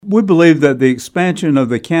We believe that the expansion of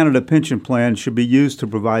the Canada Pension Plan should be used to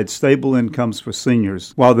provide stable incomes for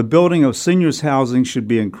seniors. While the building of seniors' housing should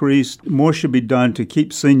be increased, more should be done to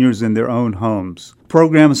keep seniors in their own homes.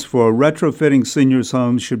 Programs for retrofitting seniors'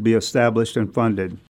 homes should be established and funded.